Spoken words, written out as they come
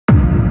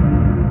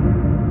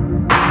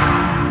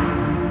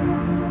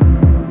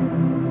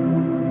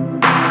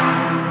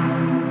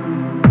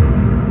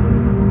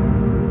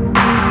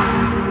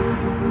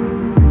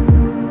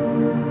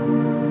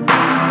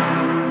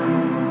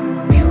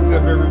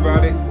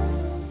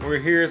We're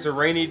here. It's a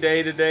rainy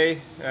day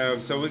today,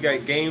 so we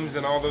got games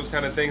and all those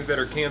kind of things that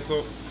are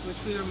canceled. Which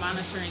we were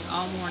monitoring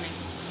all morning.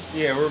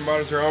 Yeah, we're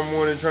monitoring all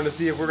morning trying to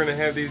see if we're going to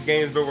have these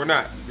games, but we're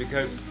not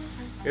because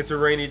it's a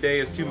rainy day.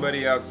 It's too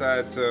muddy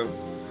outside, so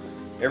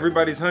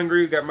everybody's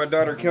hungry. We got my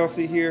daughter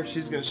Kelsey here.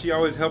 She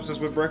always helps us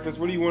with breakfast.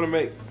 What do you want to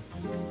make?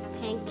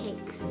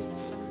 Pancakes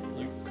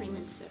with cream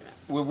and syrup.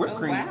 With whipped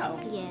cream? Wow.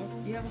 Yes.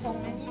 You have a whole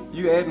menu?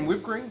 You adding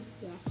whipped cream?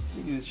 Yes.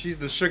 She's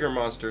the sugar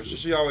monster, so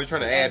she's always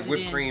trying to add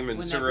whipped cream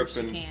and syrup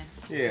and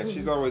yeah,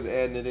 she's always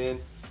adding it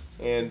in.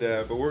 And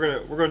but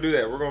we're gonna do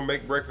that. We're gonna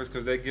make breakfast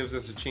because that gives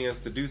us a chance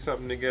to do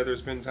something together,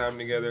 spend time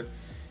together,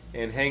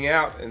 and hang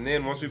out. And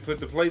then once we put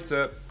the plates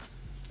up,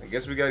 I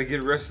guess we got to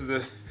get ready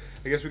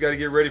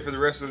for the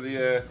rest of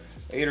the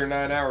 8 or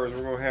 9 hours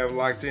we're gonna have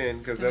locked in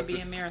because that's gonna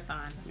be a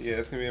marathon. Yeah,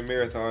 it's gonna be a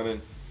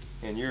marathon,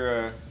 and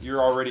you're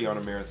already on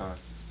a marathon.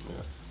 Yeah,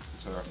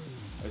 so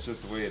that's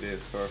just the way it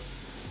is. So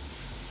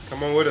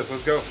come on with us.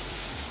 Let's go.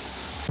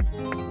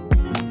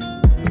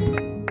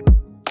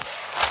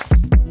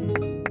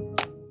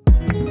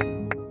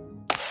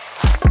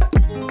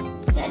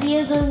 Daddy,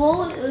 it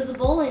was a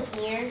bowling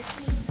here.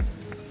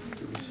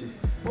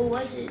 Or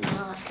was it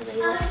not?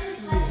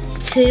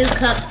 2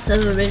 cups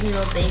of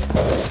original bacon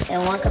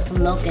and 1 cup of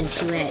milk and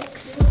 2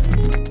 eggs.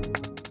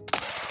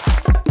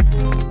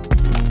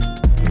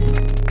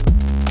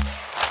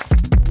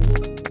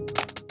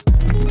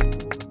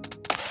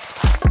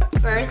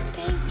 First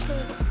pancake.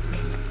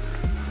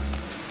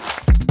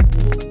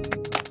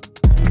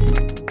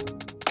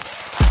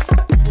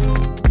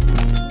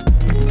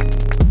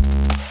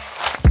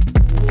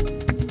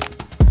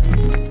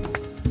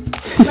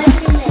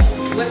 What's your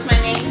name? What's my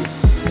name?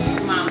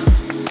 Mommy.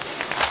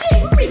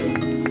 Hey, we're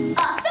making a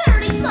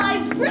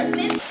Saturday-sized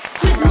breakfast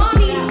with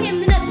Mommy and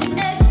Camden at the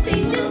egg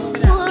station,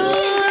 and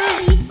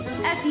Daddy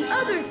at the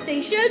other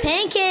station,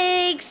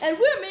 Pancakes! and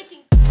we're making.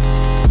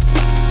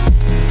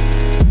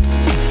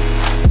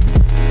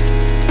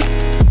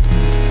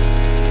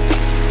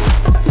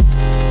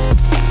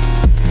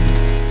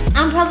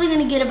 I'm probably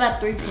gonna get about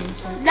 3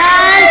 pancakes.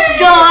 Love,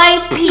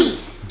 joy,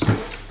 peace.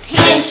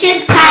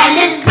 Patience,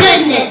 kindness,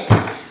 goodness.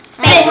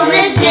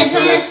 Faithfulness,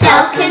 gentleness,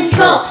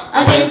 self-control.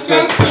 Against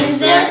such things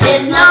there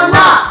is no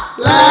law.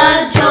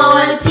 Love,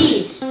 joy,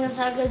 peace. Let's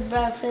have a good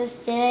breakfast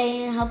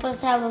today and help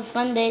us have a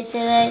fun day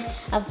today.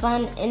 Have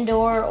fun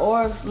indoor,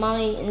 or if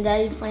Mommy and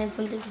Daddy plan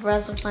something for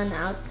us to fun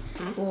out.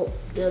 We'll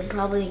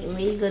probably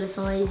maybe go to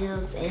somebody's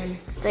house. And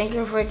thank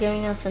you for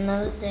giving us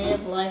another day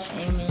of life.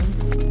 Amen.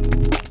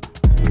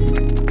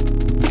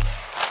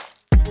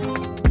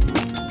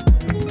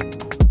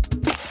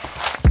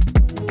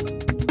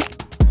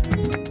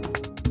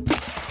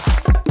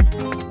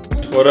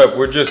 What up?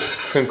 We're just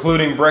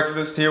concluding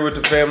breakfast here with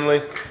the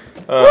family.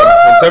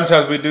 And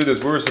sometimes we do this.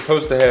 We were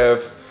supposed to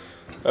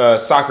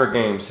have soccer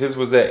games. His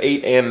was at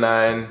 8 and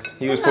 9.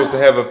 He was supposed to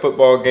have a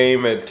football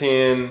game at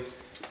 10,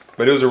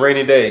 but it was a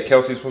rainy day.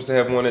 Kelsey's supposed to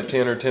have one at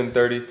 10 or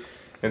 10:30.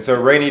 And so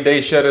rainy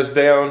day shut us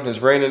down. It's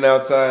raining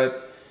outside.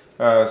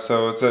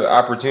 So it's an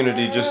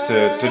opportunity just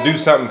to do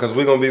something because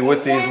we're going to be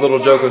with these little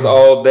jokers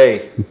all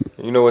day.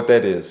 You know what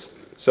that is.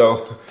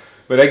 So,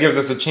 but that gives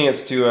us a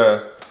chance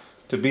to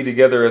be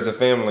together as a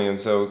family, and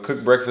so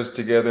cook breakfast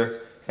together,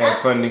 have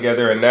fun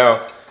together. And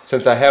now,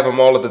 since I have them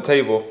all at the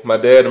table, my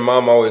dad and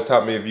mom always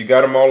taught me, if you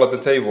got them all at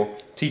the table,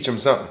 teach them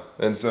something.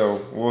 And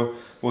so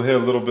we'll hear a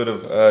little bit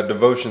of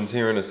devotions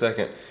here in a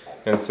second.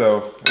 And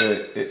so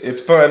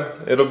it's fun.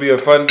 It'll be a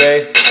fun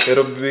day.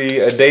 It'll be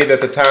a day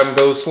that the time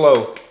goes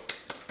slow,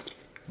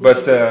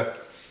 but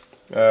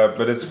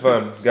it's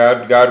fun.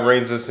 God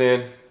reins us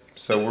in,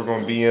 so we're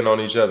going to be in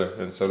on each other,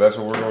 and so that's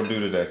what we're going to do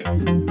today.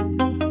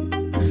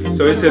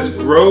 So it says,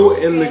 grow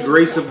in the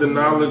grace of the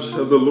knowledge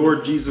of the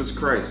Lord Jesus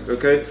Christ,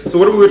 okay? So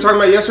what we were talking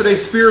about yesterday,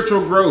 spiritual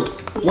growth.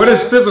 What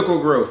is physical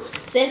growth?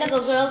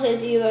 Physical growth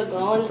is you are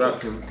growing,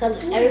 because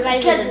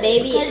everybody gets a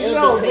baby,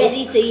 it'll be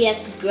crazy, so you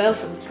have to grow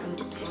from time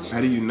to time. How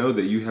do you know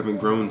that you haven't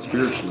grown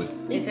spiritually?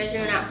 Because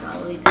you're not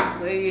following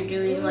where you're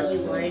doing what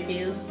you want to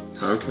do.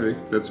 Okay,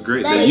 that's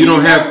great. Like, you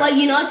don't have what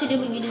you know what to do,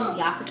 but you do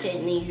the opposite,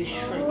 and then you just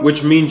shrink.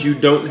 Which means you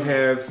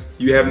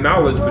have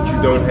knowledge, but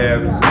you don't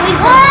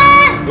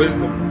have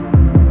wisdom.